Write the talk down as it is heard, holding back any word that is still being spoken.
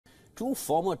two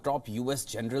former top U.S.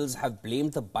 generals have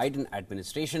blamed the Biden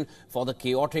administration for the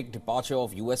chaotic departure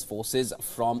of U.S. forces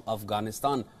from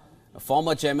Afghanistan.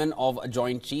 Former chairman of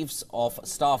Joint Chiefs of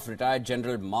Staff, retired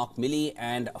General Mark Milley,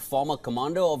 and former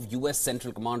commander of U.S.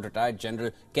 Central Command, retired General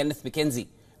Kenneth McKenzie,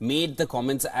 made the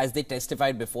comments as they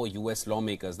testified before U.S.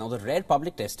 lawmakers. Now, the rare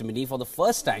public testimony for the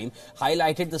first time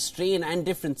highlighted the strain and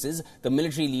differences the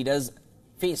military leaders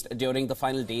faced during the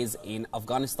final days in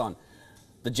Afghanistan.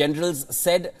 The generals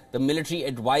said the military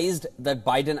advised the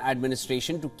Biden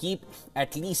administration to keep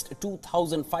at least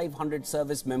 2,500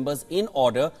 service members in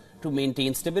order to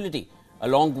maintain stability.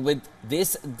 Along with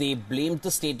this, they blamed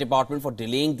the State Department for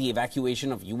delaying the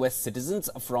evacuation of U.S. citizens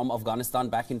from Afghanistan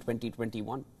back in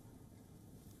 2021.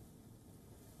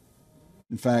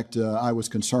 In fact, I was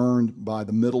concerned by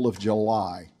the middle of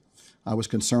July. I was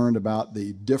concerned about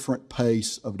the different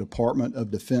pace of Department of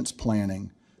Defense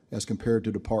planning as compared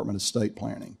to Department of State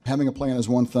planning. Having a plan is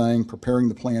one thing, preparing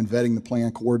the plan, vetting the plan,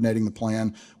 coordinating the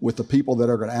plan with the people that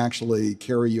are going to actually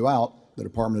carry you out, the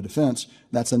Department of Defense,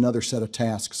 that's another set of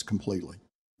tasks completely.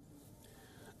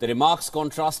 The remarks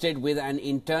contrasted with an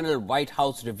internal White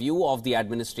House review of the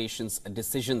administration's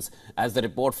decisions, as the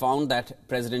report found that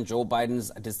President Joe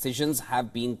Biden's decisions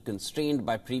have been constrained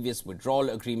by previous withdrawal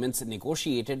agreements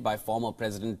negotiated by former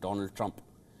President Donald Trump.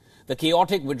 The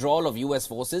chaotic withdrawal of U.S.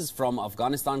 forces from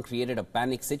Afghanistan created a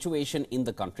panic situation in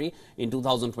the country. In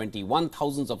 2021,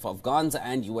 thousands of Afghans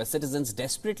and U.S. citizens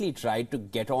desperately tried to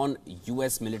get on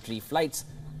U.S. military flights.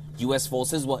 U.S.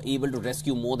 forces were able to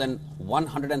rescue more than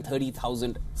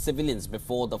 130,000 civilians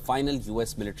before the final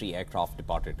U.S. military aircraft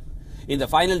departed. In the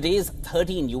final days,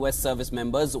 13 U.S. service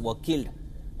members were killed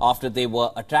after they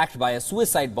were attacked by a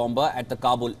suicide bomber at the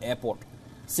Kabul airport.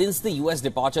 Since the U.S.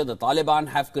 departure, the Taliban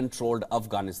have controlled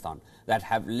Afghanistan that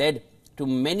have led to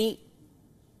many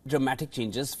dramatic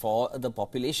changes for the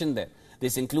population there.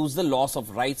 This includes the loss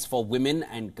of rights for women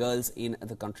and girls in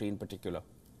the country in particular.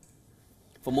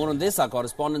 For more on this, our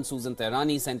correspondent Susan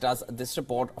Tehrani sent us this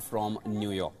report from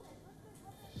New York.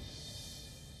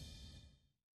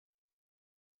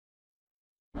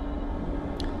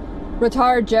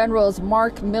 Retired Generals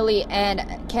Mark Milley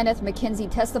and Kenneth McKenzie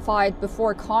testified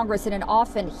before Congress in an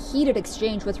often heated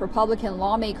exchange with Republican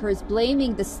lawmakers,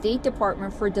 blaming the State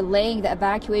Department for delaying the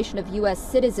evacuation of U.S.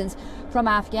 citizens from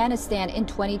Afghanistan in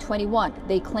 2021.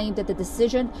 They claimed that the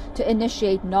decision to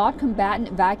initiate non-combatant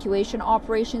evacuation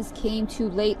operations came too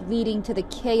late, leading to the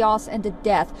chaos and the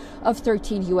death of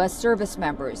 13 U.S. service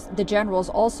members. The generals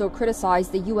also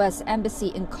criticized the U.S. Embassy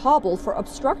in Kabul for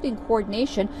obstructing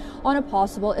coordination on a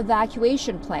possible evacuation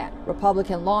plan.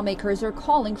 Republican lawmakers are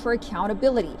calling for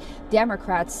accountability.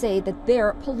 Democrats say that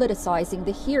they're politicizing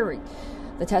the hearing.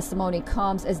 The testimony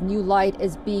comes as new light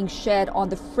is being shed on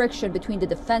the friction between the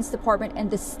Defense Department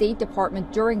and the State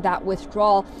Department during that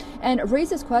withdrawal, and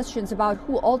raises questions about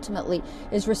who ultimately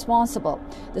is responsible.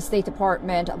 The State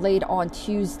Department late on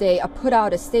Tuesday put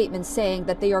out a statement saying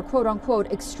that they are, quote unquote,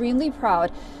 extremely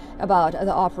proud about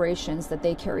the operations that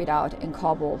they carried out in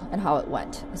Kabul and how it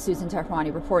went. Susan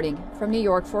Tehrani reporting from New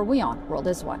York for WION World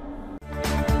is One.